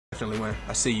definitely win.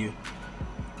 I see you.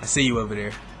 I see you over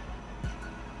there.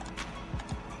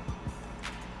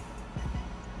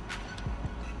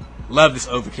 Love this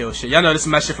overkill shit. Y'all know this is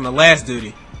my shit from the last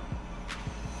duty.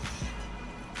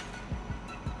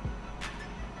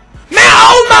 Man,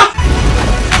 oh my!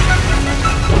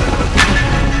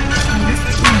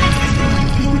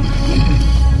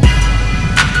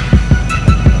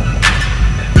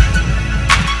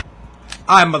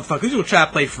 Alright, motherfuckers, you gonna try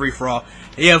to play free-for-all.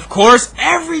 Yeah, of course,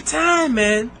 every time,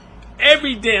 man.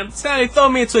 Every damn time. They throw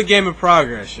me into a game in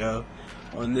progress, yo.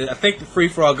 I think the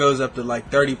free-for-all goes up to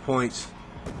like 30 points.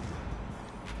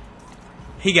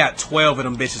 He got 12 of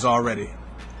them bitches already.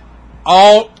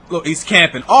 Look, he's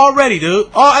camping already, dude.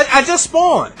 Oh, I just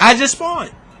spawned.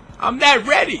 I'm that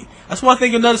ready. That's one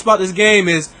thing you'll notice about this game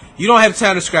is you don't have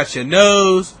time to scratch your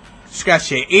nose,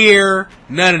 scratch your ear,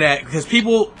 none of that, because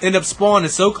people end up spawning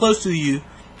so close to you,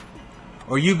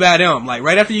 or you by them. Like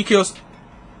right after you kill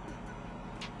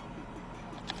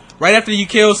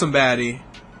somebody,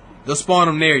 they'll spawn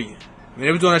them near you. I mean,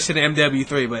 they were doing that shit in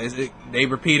MW3, but they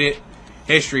repeated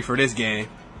history for this game.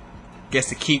 Guess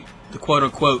to keep the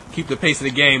quote-unquote keep the pace of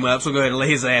the game up. So go ahead and lay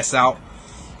his ass out.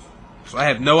 So I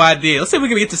have no idea. Let's see if we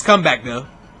can get this comeback though,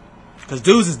 because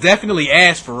dudes is definitely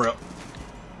ass for real.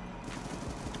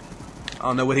 I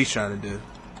don't know what he's trying to do.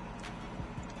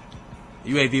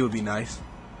 UAV would be nice.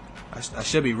 I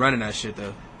should be running that shit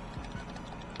though.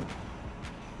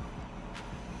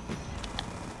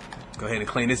 Go ahead and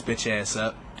clean this bitch ass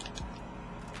up.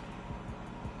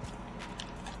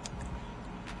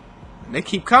 And they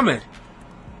keep coming.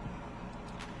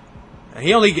 And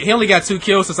he only got 2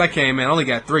 kills since I came in. I only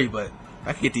got 3, but if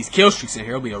I can get these kill streaks in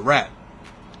here, it'll be a wrap.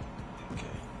 Okay,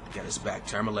 got his back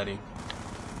turn. I'm gonna let him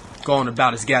go on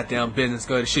about his goddamn business.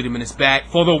 Go ahead and shoot him in his back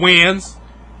for the wins.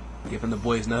 Give him the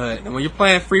boys in the hood. And when you're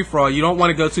playing free-for-all, you don't want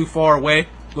to go too far away.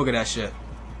 Look at that shit.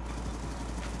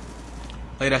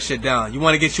 Lay that shit down. You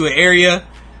want to get you an area,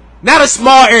 not a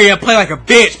small area and play like a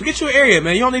bitch, but get you an area,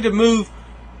 man. You don't need to move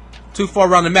too far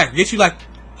around the map. Get you like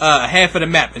half of the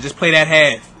map and just play that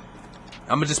half.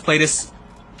 I'm gonna just play this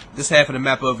half of the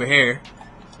map over here.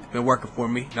 Been working for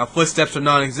me. Now footsteps are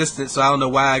non-existent, so I don't know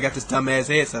why I got this dumbass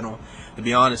headset on, to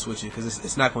be honest with you, because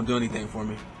it's not gonna do anything for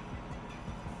me.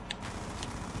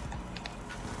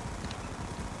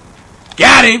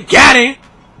 Got him! Got him!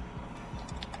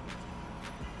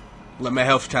 Let my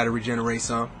health try to regenerate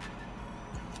some.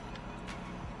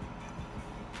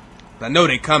 I know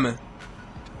they coming.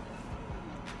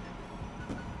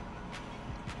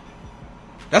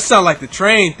 That sounds like the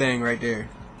train thing right there.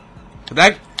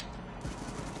 That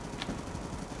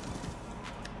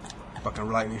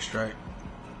fucking lightning strike.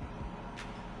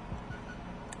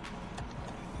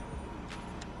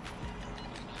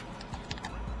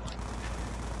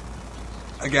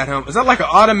 I got him. Is that like an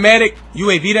automatic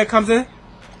UAV that comes in?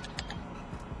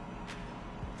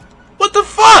 What the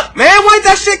fuck, man? Why'd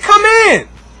that shit come in?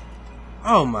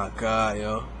 Oh my god,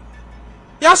 yo.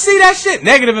 Y'all see that shit?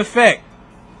 Negative effect.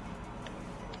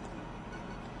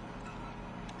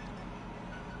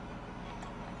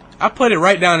 I put it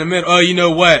right down the middle. Oh, you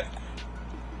know what?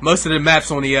 Most of the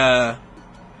map's on the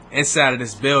inside of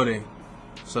this building,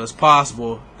 so it's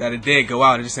possible that it did go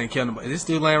out. It just ain't killing nobody. Is this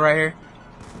dude laying right here?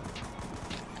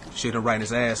 Shoot him right in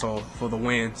his asshole for the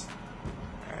wins.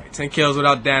 Alright, 10 kills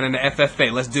without down in the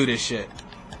FFA. Let's do this shit.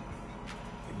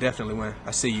 You definitely win.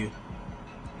 I see you.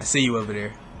 I see you over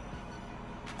there.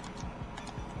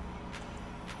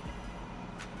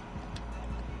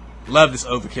 Love this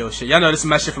overkill shit. Y'all know this is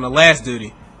my shit from the last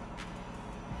duty.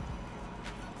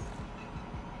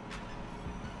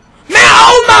 Man,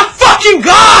 oh my fucking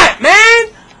god, man!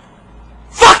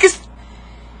 Fuck is...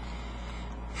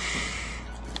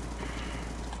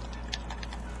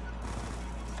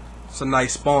 It's a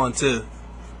nice spawn too.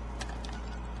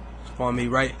 Spawn me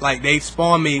right, like they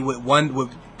spawned me with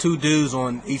 2 dudes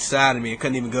on each side of me. It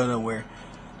couldn't even go nowhere.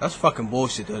 That's fucking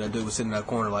bullshit though. That dude was sitting in that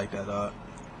corner like that, dog.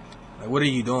 Like, what are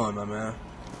you doing, my man?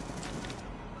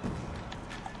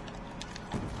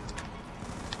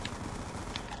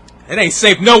 It ain't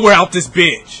safe nowhere out this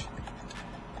bitch.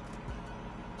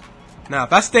 Now,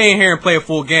 if I stay in here and play a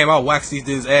full game, I'll wax these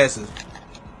dudes' asses.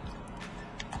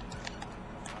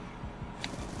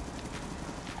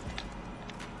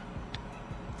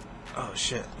 Oh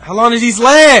shit! How long did these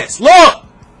last? Look!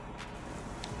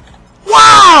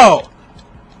 Wow!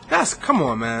 Come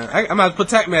on, man. I'm about to put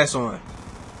tac mask on.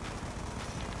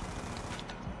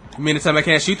 You mean to tell me I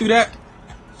can't shoot through that?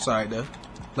 Sorry, though.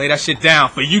 Lay that shit down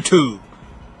for YouTube.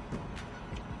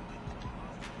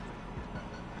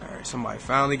 Alright, somebody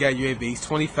finally got UAVs.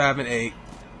 25 and 8.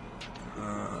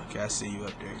 Okay, I see you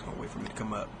up there. He's gonna wait for me to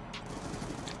come up.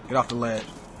 Get off the ledge.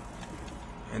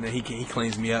 And then he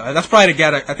cleans me up. That's probably the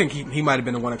guy that, I think he might have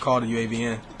been the one that called the UAV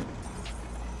in.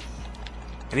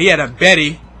 And he had a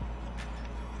Betty.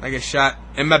 I get shot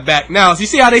in my back. Now, so you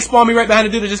see how they spawned me right behind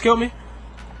the dude that just killed me?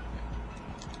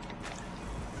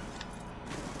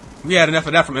 We had enough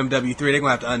of that from MW3. They're going to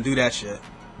have to undo that shit.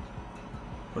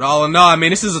 But all in all, I mean,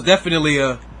 this is definitely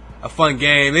a fun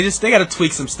game. They got to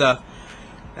tweak some stuff.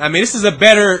 I mean, this is a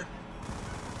better,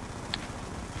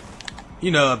 you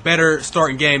know, a better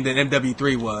starting game than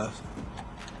MW3 was.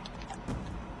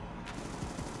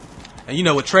 And you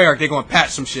know, with Treyarch, they're going to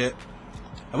patch some shit.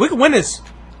 And we can win this.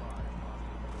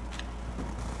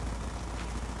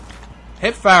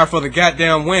 Hip fire for the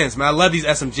goddamn wins, man. I love these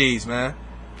SMGs, man.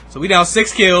 So we down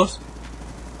 6 kills.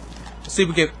 Let's see if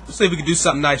we can do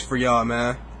something nice for y'all,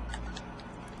 man.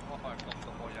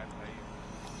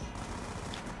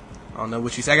 I don't know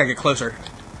what you say. I gotta get closer.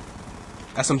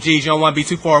 SMGs, you don't want to be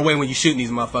too far away when you're shooting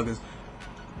these motherfuckers.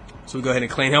 So we go ahead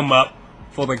and clean him up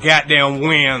for the goddamn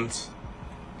wins.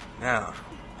 Now,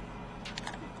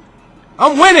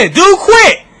 I'm winning, dude.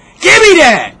 Quit. Give me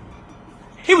that.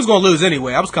 He was gonna lose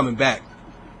anyway. I was coming back.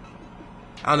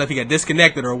 I don't know if he got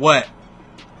disconnected or what.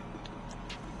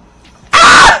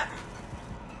 Ah!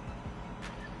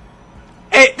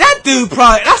 Hey, that dude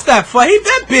probably, that's that funny.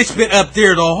 That bitch been up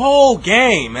there the whole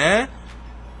game, man.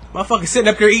 Motherfucker sitting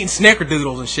up there eating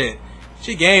snickerdoodles and shit.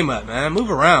 Shit game up, man.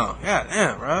 Move around. God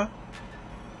damn, bro.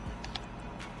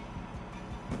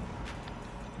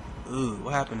 Ooh,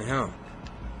 what happened to him?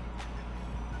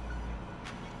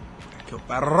 Killed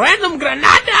by random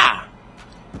granada.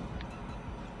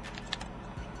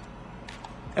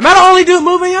 Am I the only dude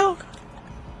moving, yo?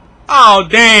 Oh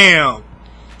damn!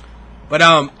 But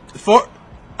I'm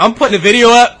putting the video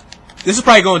up. This is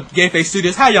probably going to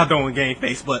GameFaceStudios. How y'all doing,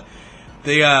 GameFace? But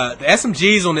the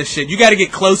SMGs on this shit, you got to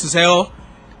get close as hell.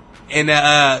 And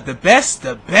the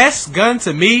best gun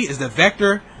to me is the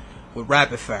Vector with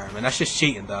rapid fire. Man, that's just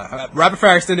cheating, dog. Rapid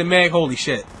fire extended mag, holy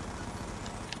shit.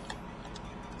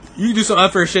 You can do some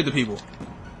unfair shit to people.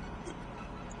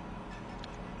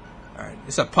 Alright,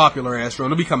 it's a popular ass drone.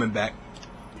 They'll be coming back.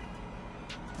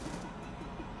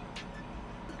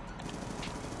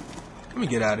 Let me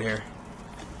get out of here.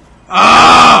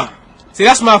 Ah! See,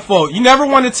 that's my fault. You never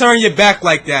want to turn your back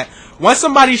like that. Once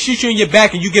somebody shoots you in your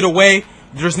back and you get away,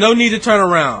 there's no need to turn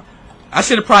around. I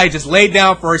should have probably just laid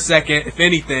down for a second, if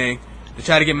anything, to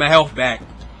try to get my health back.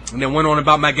 And then went on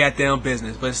about my goddamn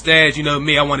business. But instead, you know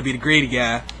me, I want to be the greedy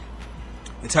guy.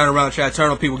 And turn around and try to turn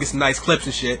on people, get some nice clips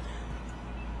and shit.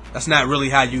 That's not really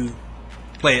how you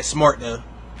play it smart, though.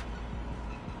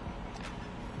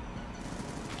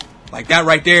 Like that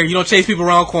right there. You don't chase people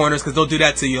around corners because they'll do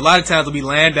that to you. A lot of times they'll be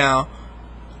laying down.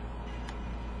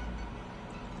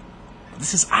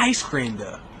 This is ice cream,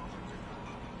 though.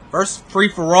 First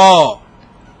free-for-all.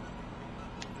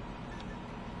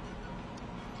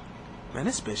 Man,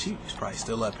 this bitch, she's probably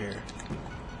still up here.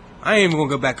 I ain't even gonna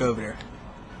go back over there.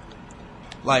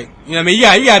 Like, you know what I mean?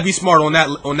 Yeah, you gotta be smart on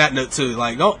that note too.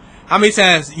 Like, don't. How many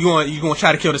times you gonna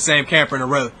try to kill the same camper in a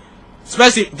row?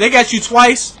 Especially if they got you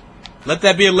twice. Let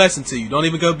that be a lesson to you. Don't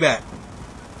even go back.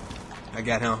 I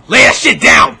got him. Lay that shit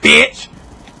down, bitch.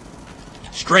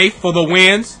 Straight for the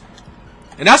wins.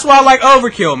 And that's why I like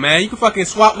overkill, man. You can fucking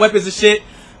swap weapons and shit.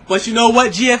 But you know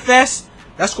what, GFS?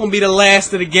 That's gonna be the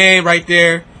last of the game right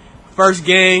there. First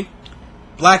game.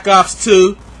 Black Ops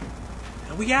 2.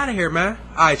 And we out of here, man.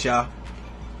 Alright, y'all.